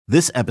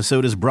This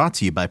episode is brought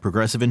to you by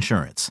Progressive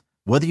Insurance.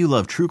 Whether you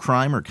love true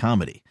crime or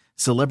comedy,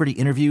 celebrity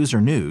interviews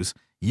or news,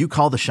 you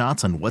call the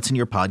shots on what's in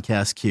your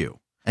podcast queue.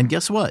 And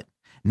guess what?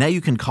 Now you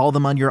can call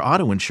them on your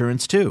auto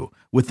insurance too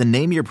with the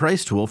Name Your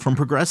Price tool from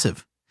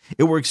Progressive.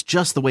 It works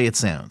just the way it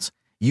sounds.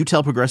 You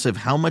tell Progressive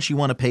how much you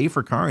want to pay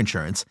for car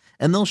insurance,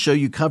 and they'll show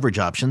you coverage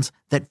options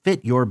that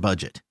fit your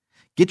budget.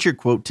 Get your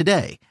quote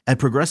today at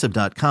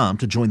Progressive.com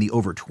to join the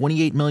over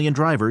 28 million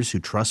drivers who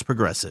trust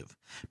Progressive.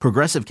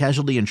 Progressive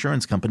Casualty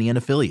Insurance Company and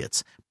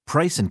Affiliates.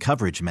 Price and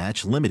coverage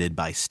match limited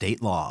by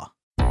state law.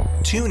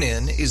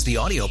 TuneIn is the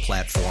audio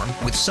platform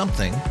with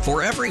something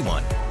for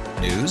everyone.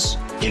 News.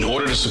 In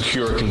order to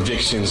secure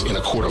convictions in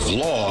a court of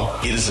law,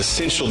 it is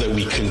essential that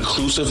we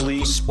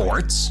conclusively.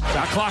 Sports.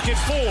 Shot clock at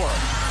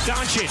 4.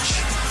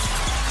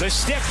 Doncic. The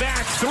step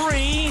back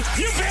 3.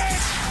 You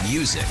bet.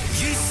 Music.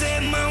 You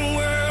set my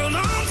world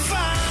on fire.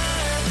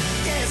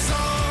 Yes,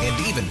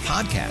 and even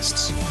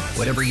podcasts.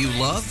 Whatever you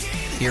love,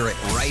 hear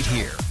it right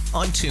here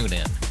on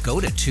TuneIn. Go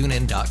to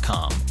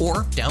TuneIn.com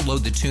or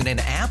download the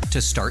TuneIn app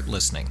to start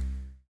listening.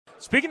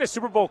 Speaking of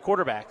Super Bowl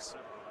quarterbacks,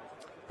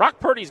 Brock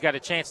Purdy's got a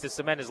chance to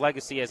cement his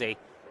legacy as a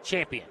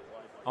champion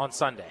on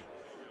Sunday.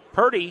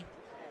 Purdy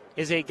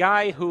is a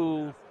guy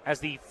who, as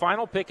the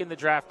final pick in the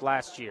draft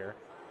last year,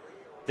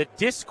 the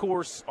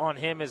discourse on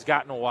him has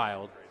gotten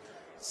wild.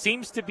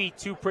 Seems to be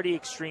two pretty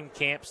extreme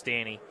camps,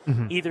 Danny.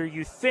 Mm-hmm. Either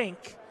you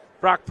think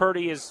Brock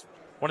Purdy is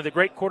one of the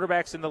great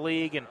quarterbacks in the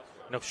league and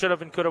should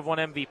have and could have won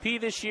MVP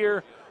this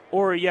year,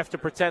 or you have to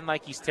pretend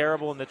like he's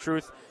terrible, and the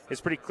truth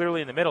is pretty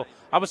clearly in the middle.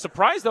 I was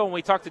surprised, though, when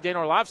we talked to Dan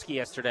Orlovsky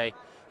yesterday.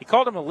 He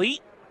called him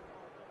elite.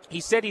 He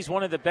said he's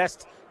one of the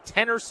best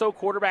 10 or so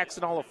quarterbacks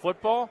in all of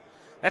football.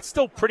 That's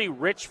still pretty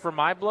rich for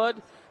my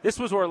blood. This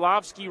was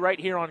Orlovsky right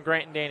here on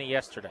Grant and Danny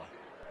yesterday.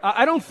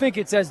 I don't think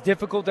it's as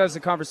difficult as the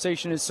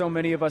conversation as so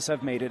many of us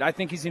have made it. I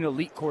think he's an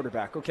elite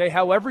quarterback, okay?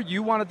 However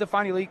you want to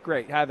define elite,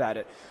 great, have at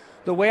it.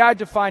 The way I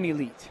define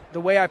elite,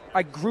 the way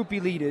I group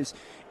elite is,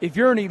 if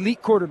you're an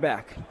elite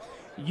quarterback,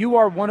 you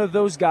are one of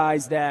those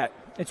guys that,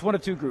 it's one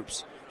of two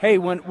groups. Hey,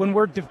 when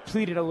we're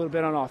depleted a little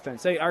bit on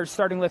offense, hey, our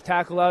starting left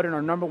tackle out and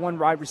our number one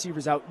wide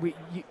receiver's out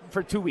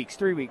for 2 weeks,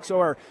 3 weeks,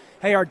 or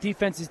hey, our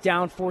defense is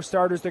down 4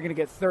 starters, they're going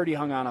to get 30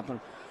 hung on up on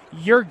them.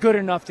 You're good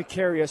enough to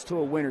carry us to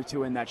a win or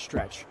two in that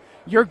stretch.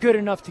 You're good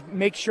enough to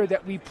make sure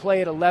that we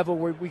play at a level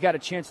where we got a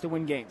chance to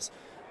win games.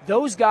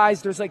 Those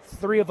guys, there's like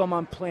 3 of them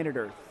on planet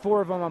Earth,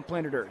 4 of them on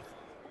planet Earth.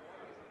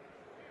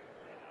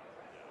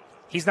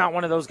 He's not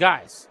one of those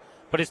guys.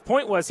 But his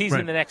point was he's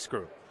in the next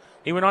group.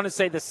 He went on to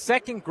say the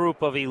second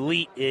group of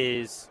elite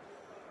is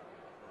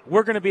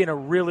we're going to be in a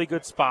really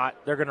good spot.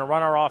 They're going to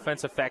run our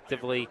offense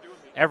effectively.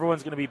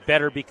 Everyone's going to be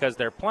better because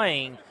they're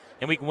playing,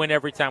 and we can win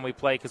every time we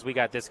play because we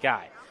got this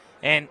guy.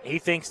 And he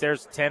thinks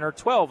there's 10 or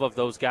 12 of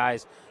those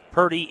guys.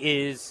 Purdy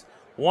is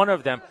one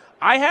of them.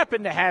 I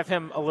happen to have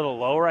him a little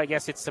lower. I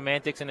guess it's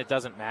semantics and it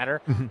doesn't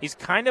matter. Mm-hmm. He's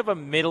kind of a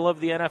middle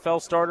of the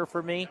NFL starter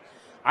for me.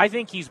 I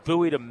think he's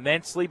buoyed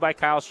immensely by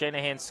Kyle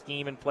Shanahan's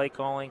scheme and play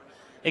calling.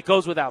 It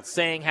goes without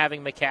saying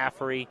having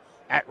McCaffrey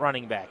at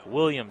running back,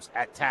 Williams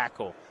at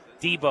tackle,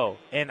 Debo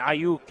and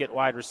Ayuk at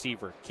wide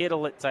receiver,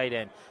 Kittle at tight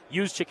end,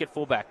 Juszczyk at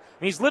fullback.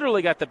 I mean, he's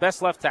literally got the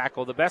best left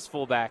tackle, the best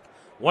fullback,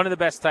 one of the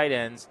best tight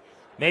ends,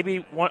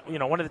 maybe one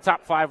of the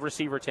top 5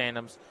 receiver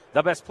tandems,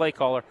 the best play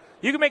caller.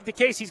 You can make the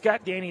case he's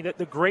got, Danny,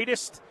 the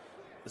greatest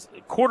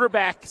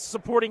quarterback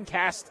supporting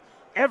cast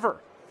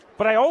ever.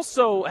 But I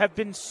also have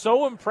been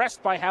so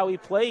impressed by how he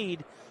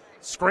played,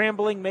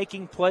 scrambling,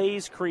 making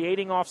plays,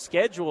 creating off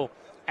schedule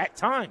at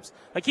times.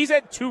 Like, he's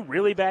had 2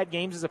 really bad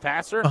games as a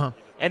passer,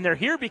 and they're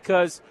here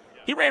because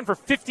he ran for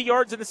 50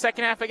 yards in the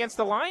second half against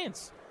the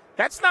Lions.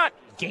 That's not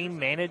game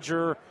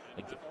manager,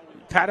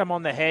 pat him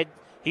on the head,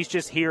 he's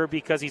just here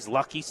because he's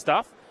lucky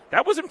stuff.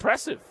 That was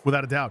impressive.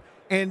 Without a doubt.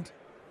 And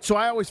so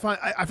I always find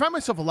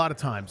myself a lot of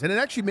times, and it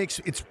actually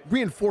it's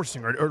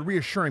reinforcing or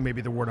reassuring,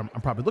 maybe the word I'm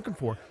probably looking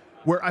for,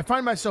 where I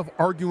find myself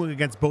arguing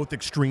against both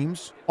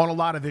extremes on a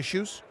lot of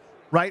issues,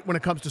 right, when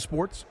it comes to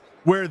sports,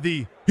 where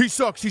he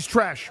sucks, he's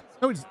trash.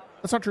 No,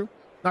 that's not true.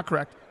 Not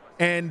correct.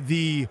 And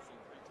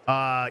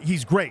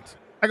he's great.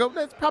 I go,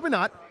 that's probably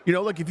not.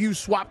 Like if you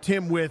swapped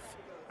him with,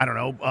 I don't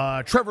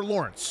know, Trevor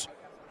Lawrence,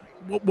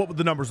 what would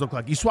the numbers look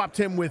like? You swapped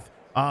him with,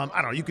 I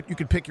don't know, you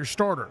could pick your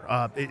starter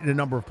in a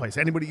number of places.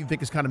 Anybody you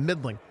think is kind of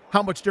middling.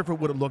 How much different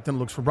would it look than it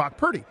looks for Brock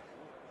Purdy?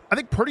 I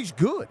think Purdy's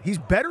good. He's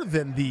better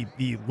than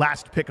the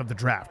last pick of the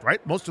draft,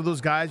 right? Most of those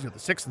guys, the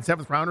 6th and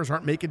 7th rounders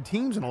aren't making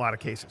teams in a lot of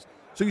cases.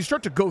 So you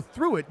start to go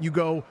through it, and you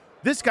go,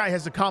 this guy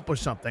has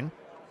accomplished something.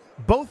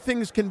 Both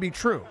things can be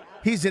true.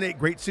 He's in a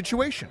great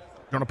situation.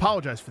 Don't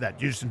apologize for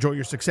that. You just enjoy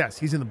your success.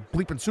 He's in the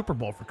bleeping Super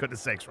Bowl, for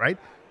goodness sakes, right?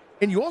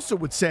 And you also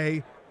would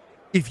say,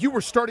 if you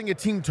were starting a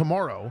team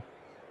tomorrow,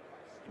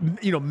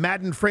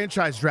 Madden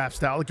franchise draft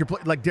style,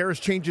 like Darius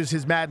changes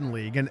his Madden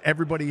league, and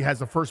everybody has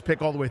the first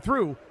pick all the way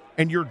through,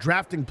 and you're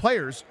drafting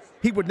players,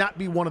 he would not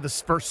be one of the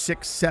first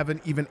 6,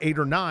 7, even 8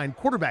 or 9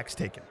 quarterbacks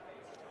taken.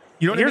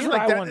 You know what I mean?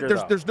 Like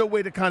that, there's no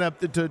way to kind of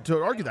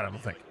to argue that, I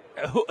don't think.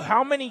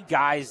 How many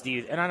guys do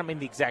you, and I don't mean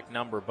the exact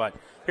number, but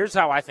here's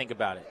how I think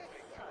about it.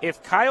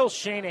 if Kyle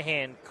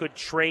Shanahan could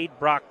trade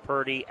Brock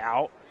Purdy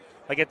out,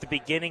 like at the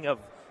beginning of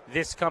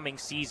this coming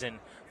season,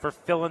 for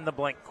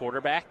fill-in-the-blank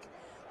quarterback,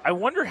 I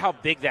wonder how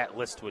big that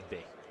list would be,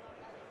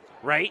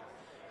 right?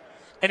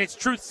 And it's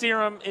truth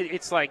serum.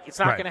 It's like it's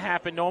not going to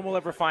happen. No one will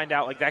ever find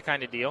out, like that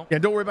kind of deal. Yeah,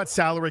 don't worry about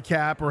salary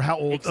cap or how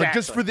old. Exactly. Like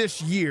just for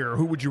this year,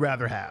 who would you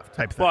rather have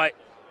type thing. But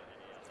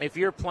if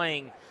you're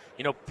playing,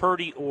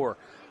 Purdy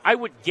I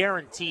would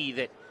guarantee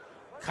that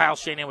Kyle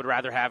Shanahan would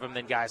rather have him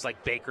than guys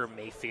like Baker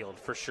Mayfield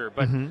for sure.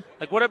 But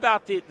like, what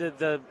about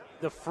the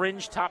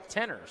fringe top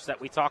tenors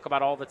that we talk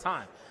about all the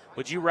time?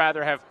 Would you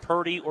rather have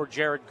Purdy or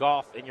Jared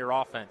Goff in your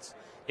offense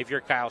if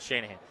you're Kyle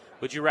Shanahan?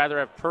 Would you rather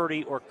have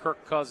Purdy or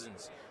Kirk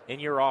Cousins in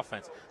your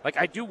offense? Like,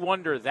 I do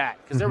wonder that,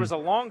 because there was a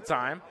long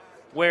time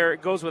where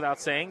it goes without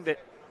saying that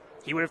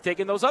he would have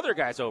taken those other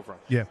guys over him.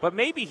 Yeah. But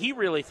maybe he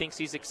really thinks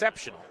he's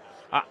exceptional.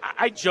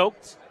 I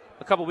joked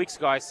a couple weeks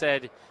ago. I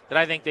said that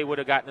I think they would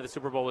have gotten to the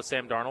Super Bowl with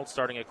Sam Darnold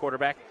starting at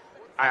quarterback.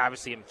 I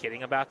obviously am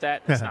kidding about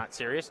that. It's not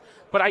serious.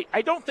 But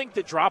I don't think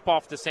the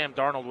drop-off to Sam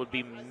Darnold would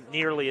be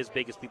nearly as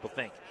big as people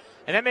think.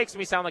 And that makes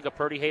me sound like a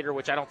Purdy hater,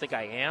 which I don't think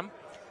I am.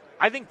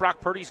 I think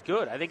Brock Purdy's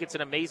good. I think it's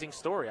an amazing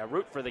story. I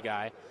root for the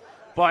guy.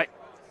 But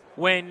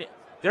when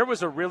there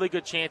was a really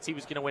good chance he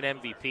was going to win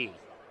MVP,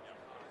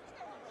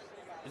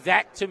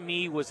 that to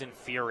me was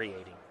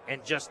infuriating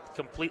and just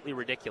completely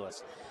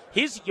ridiculous.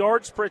 His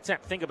yards per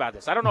attempt, think about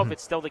this. I don't know if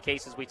it's still the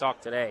case as we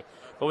talk today,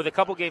 but with a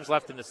couple games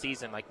left in the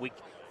season, like week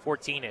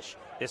 14-ish,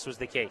 this was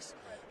the case.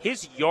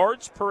 His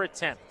yards per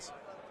attempt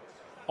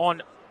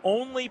on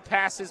only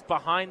passes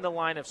behind the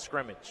line of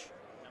scrimmage,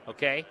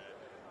 okay,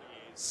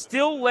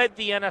 still led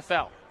the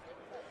NFL.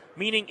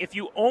 Meaning if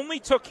you only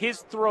took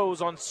his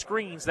throws on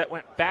screens that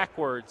went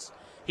backwards,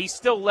 he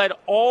still led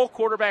all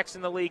quarterbacks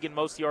in the league in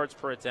most yards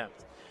per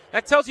attempt.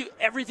 That tells you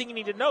everything you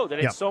need to know, that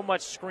it's so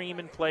much scheme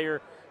and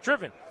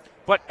player-driven.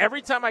 But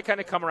every time I kind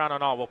of come around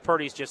on,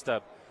 Purdy's just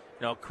a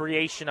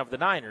creation of the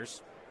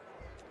Niners,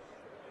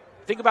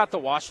 think about the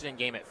Washington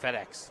game at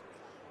FedEx.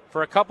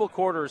 For a couple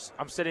quarters,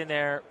 I'm sitting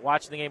there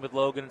watching the game with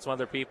Logan and some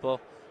other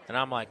people, and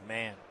I'm like,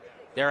 man,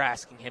 they're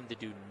asking him to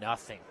do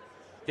nothing.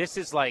 This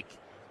is like,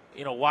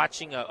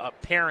 watching a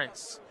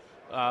parents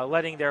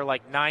letting their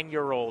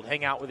 9-year-old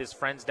hang out with his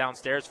friends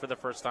downstairs for the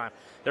first time.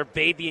 They're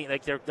babying,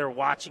 like they're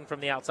watching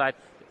from the outside.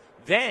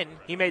 Then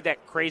he made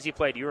that crazy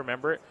play. Do you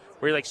remember it?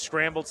 Where he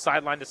scrambled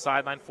sideline to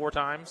sideline 4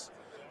 times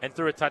and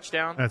threw a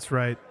touchdown. That's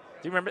right.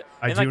 Do you remember?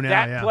 I do now.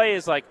 That play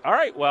is all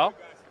right. Well,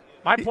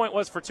 my point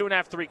was for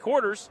 2.5, 3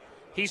 quarters,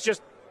 he's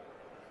just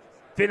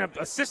been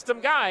a system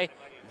guy.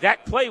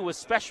 That play was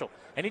special,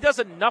 and he does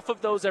enough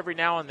of those every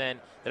now and then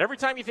that every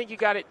time you think you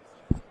got it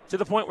to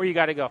the point where you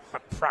got to go,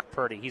 Brock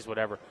Purdy, he's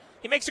whatever.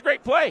 He makes a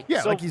great play.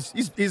 Yeah, so,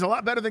 he's a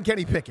lot better than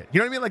Kenny Pickett.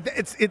 You know what I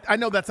mean? I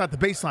know that's not the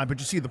baseline, but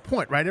you see the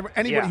point, right?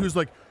 Anybody who's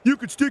like, you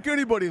could stick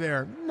anybody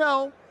there.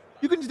 No,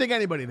 you couldn't stick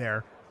anybody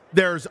there.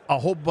 There's a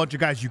whole bunch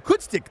of guys you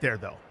could stick there,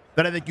 though,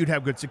 that I think you'd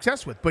have good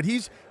success with. But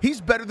he's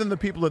better than the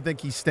people that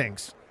think he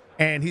stinks,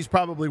 and he's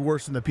probably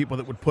worse than the people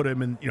that would put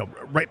him in,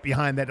 right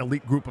behind that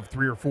elite group of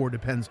 3 or 4,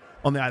 depends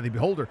on the eye of the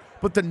beholder.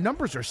 But the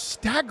numbers are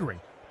staggering.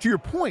 To your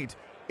point,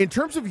 in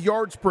terms of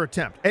yards per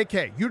attempt,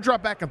 AK, you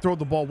drop back and throw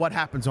the ball, what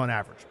happens on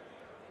average?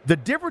 The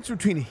difference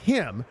between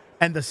him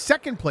and the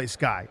second-place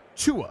guy,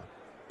 Tua,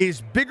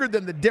 is bigger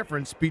than the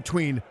difference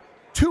between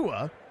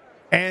Tua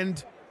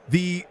and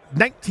the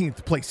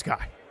 19th place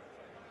guy.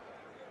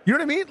 You know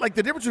what I mean? Like,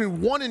 the difference between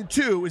 1 and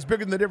 2 is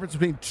bigger than the difference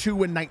between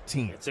 2 and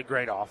 19. It's a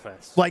great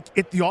offense.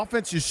 The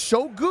offense is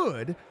so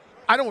good,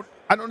 I don't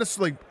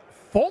necessarily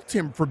fault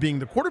him for being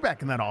the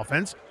quarterback in that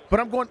offense, but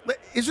I'm going,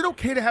 is it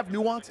okay to have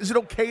nuance? Is it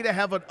okay to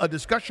have a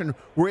discussion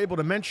we're able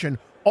to mention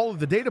all of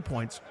the data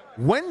points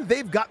when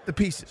they've got the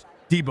pieces?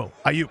 Debo,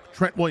 Ayuk,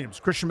 Trent Williams,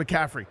 Christian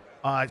McCaffrey,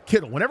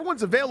 Kittle. When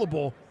everyone's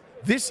available,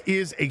 this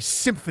is a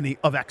symphony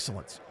of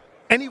excellence.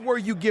 Anywhere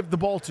you give the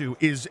ball to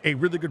is a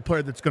really good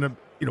player that's going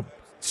to,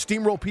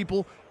 steamroll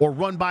people or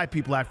run by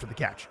people after the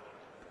catch.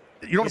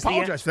 You don't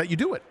apologize for that. You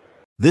do it.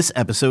 This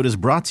episode is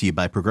brought to you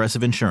by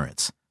Progressive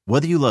Insurance.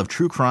 Whether you love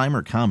true crime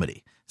or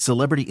comedy,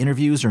 celebrity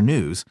interviews or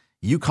news,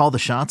 you call the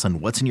shots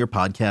on what's in your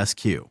podcast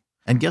queue.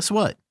 And guess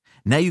what?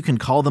 Now you can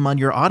call them on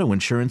your auto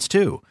insurance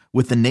too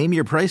with the Name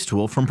Your Price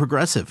tool from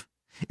Progressive.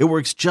 It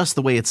works just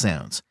the way it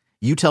sounds.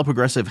 You tell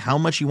Progressive how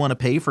much you want to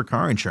pay for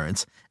car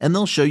insurance, and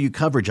they'll show you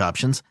coverage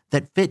options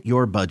that fit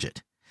your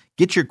budget.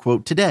 Get your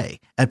quote today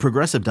at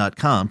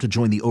Progressive.com to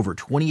join the over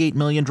 28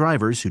 million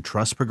drivers who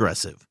trust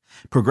Progressive.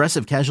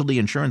 Progressive Casualty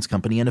Insurance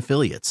Company and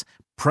Affiliates.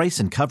 Price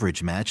and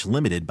coverage match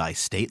limited by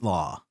state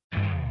law.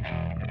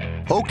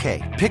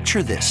 Okay,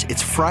 picture this.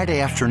 It's Friday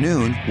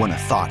afternoon when a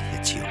thought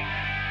hits you.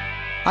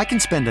 I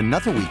can spend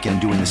another weekend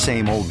doing the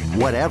same old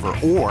whatever,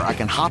 or I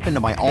can hop into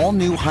my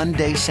all-new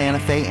Hyundai Santa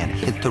Fe and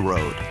hit the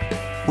road.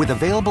 With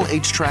available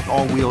H-Track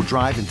all-wheel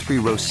drive and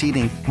 3-row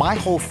seating, my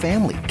whole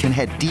family can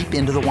head deep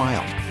into the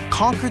wild.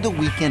 Conquer the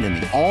weekend in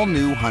the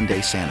all-new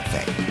Hyundai Santa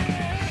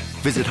Fe.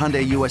 Visit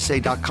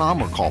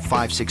HyundaiUSA.com or call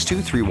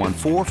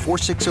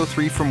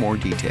 562-314-4603 for more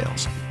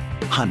details.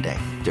 Hyundai,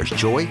 there's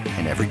joy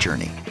in every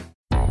journey.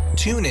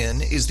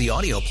 TuneIn is the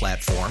audio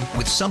platform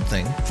with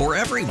something for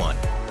everyone.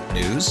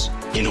 News.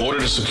 In order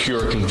to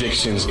secure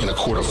convictions in a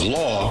court of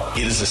law,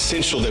 it is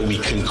essential that we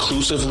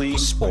conclusively.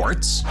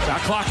 Sports. Shot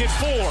clock at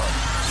 4.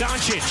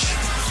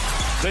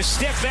 Doncic. The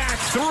step back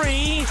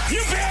 3.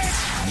 You bet.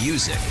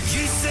 Music.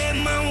 You set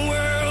my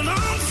world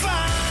on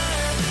fire.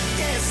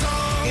 Yes,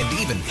 and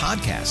even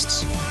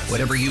podcasts.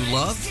 Whatever you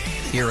love,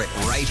 hear it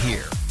right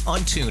here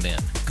on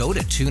TuneIn. Go to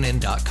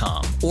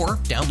TuneIn.com or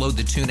download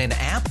the TuneIn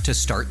app to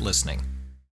start listening.